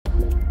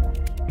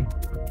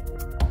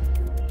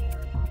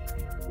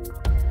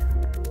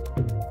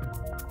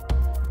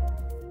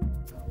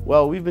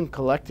Well, we've been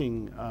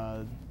collecting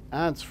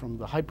ants from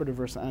the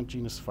hyperdiverse ant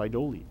genus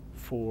Pheidole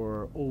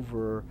for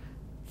over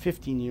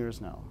 15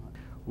 years now.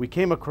 We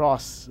came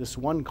across this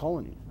one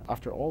colony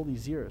after all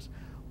these years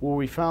where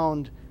we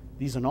found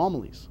these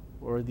anomalies,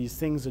 or these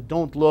things that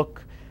don't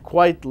look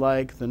quite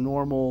like the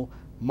normal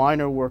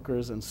miner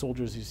workers and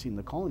soldiers you see in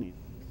the colony.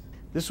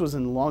 This was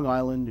in Long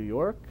Island, New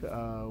York.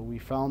 We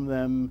found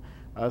them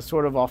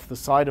sort of off the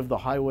side of the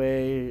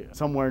highway,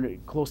 somewhere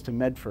close to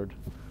Medford.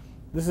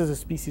 This is a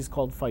species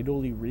called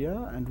Pheidole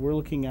rhea, and we're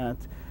looking at,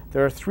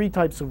 there are three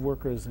types of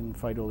workers in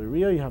Pheidole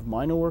rhea. You have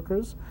miner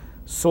workers,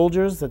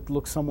 soldiers that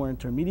look somewhere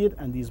intermediate,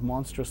 and these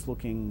monstrous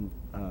looking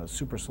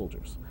super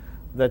soldiers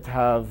that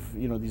have,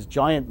 you know, these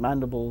giant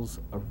mandibles,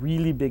 a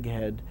really big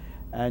head,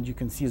 and you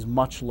can see is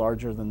much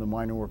larger than the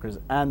miner workers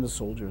and the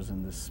soldiers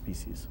in this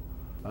species.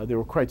 They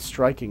were quite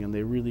striking, and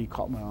they really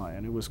caught my eye,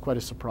 and it was quite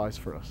a surprise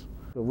for us.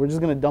 So we're just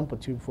going to dump a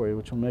tube for you,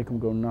 which will make them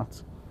go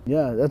nuts.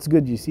 Yeah, that's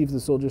good. You see if the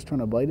soldier's trying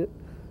to bite it?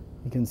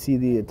 You can see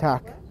the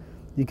attack.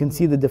 You can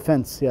see the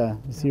defense, yeah.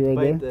 You see right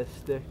there? Bite this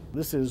stick.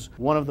 This is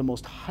one of the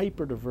most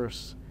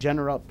hyper-diverse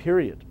genera,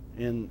 period,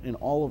 in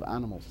all of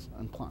animals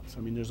and plants.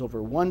 I mean, there's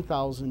over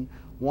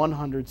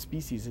 1,100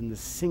 species in this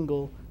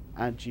single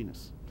ant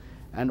genus.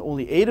 And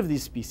only 8 of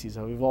these species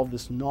have evolved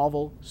this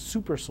novel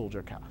super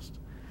soldier caste.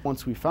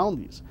 Once we found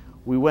these,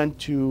 we went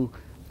to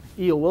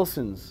E.O.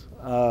 Wilson's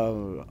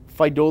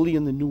Pheidole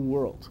in the New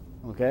World,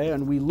 okay?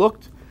 And we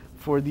looked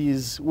for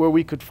these, where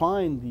we could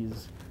find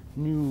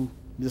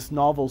this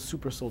novel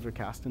super soldier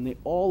caste, and they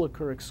all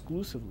occur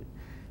exclusively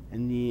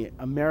in the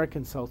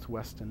American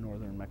Southwest and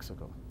northern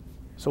Mexico.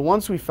 So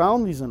once we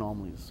found these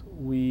anomalies,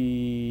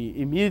 we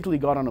immediately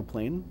got on a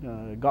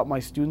plane, got my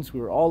students,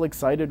 we were all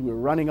excited, we were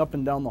running up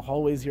and down the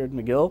hallways here at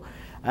McGill,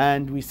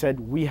 and we said,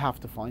 we have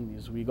to find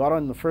these. We got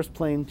on the first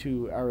plane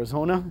to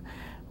Arizona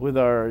with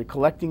our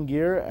collecting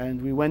gear, and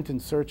we went in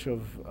search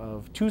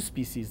of 2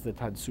 species that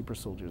had super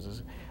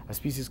soldiers, a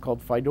species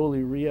called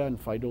Pheidole rhea and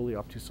Pheidole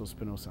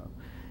obtusospinosa.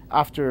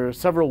 After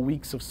several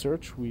weeks of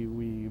search, we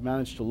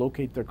managed to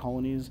locate their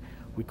colonies.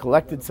 We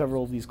collected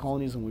several of these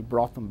colonies and we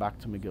brought them back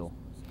to McGill.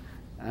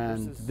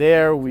 And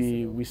there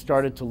we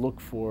started to look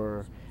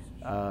for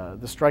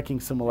the striking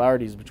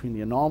similarities between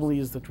the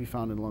anomalies that we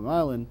found in Long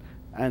Island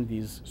and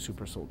these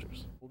super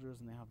soldiers. And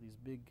they have these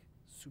big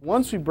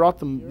Once we brought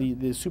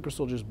the super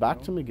soldiers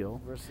back to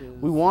McGill,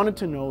 we wanted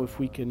to know if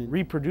we can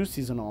reproduce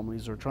these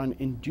anomalies or try and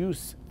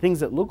induce things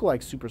that look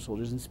like super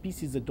soldiers in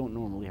species that don't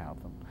normally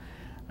have them.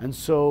 And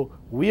so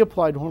we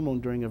applied hormone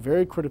during a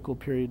very critical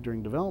period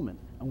during development,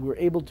 and we were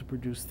able to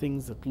produce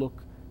things that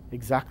look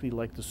exactly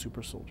like the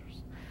super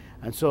soldiers.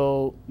 And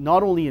so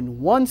not only in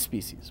one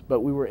species,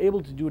 but we were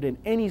able to do it in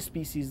any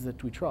species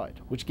that we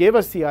tried, which gave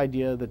us the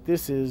idea that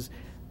this is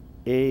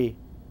a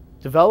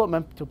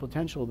developmental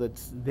potential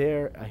that's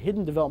there, a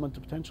hidden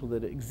developmental potential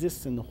that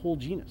exists in the whole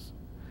genus.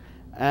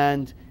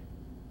 And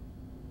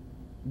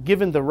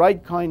given the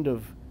right kind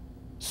of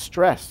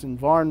stress,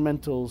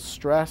 environmental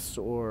stress,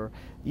 or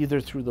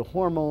either through the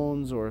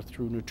hormones or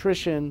through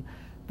nutrition,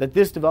 that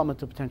this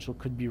developmental potential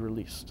could be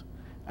released.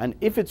 And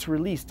if it's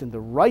released in the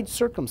right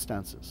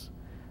circumstances,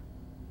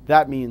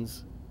 that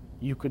means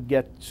you could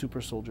get super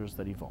soldiers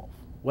that evolve.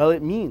 Well,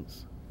 it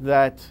means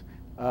that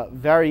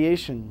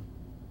variation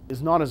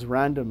is not as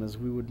random as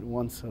we would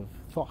once have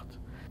thought.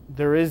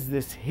 There is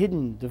this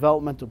hidden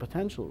developmental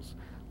potentials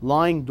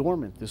lying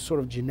dormant, this sort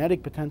of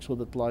genetic potential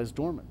that lies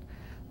dormant,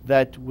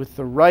 that with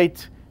the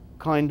right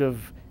kind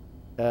of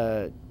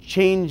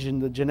change in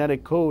the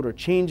genetic code or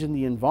change in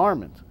the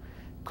environment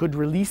could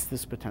release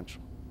this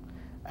potential.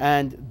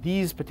 And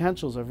these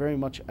potentials are very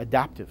much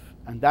adaptive,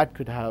 and that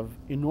could have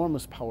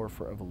enormous power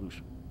for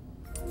evolution.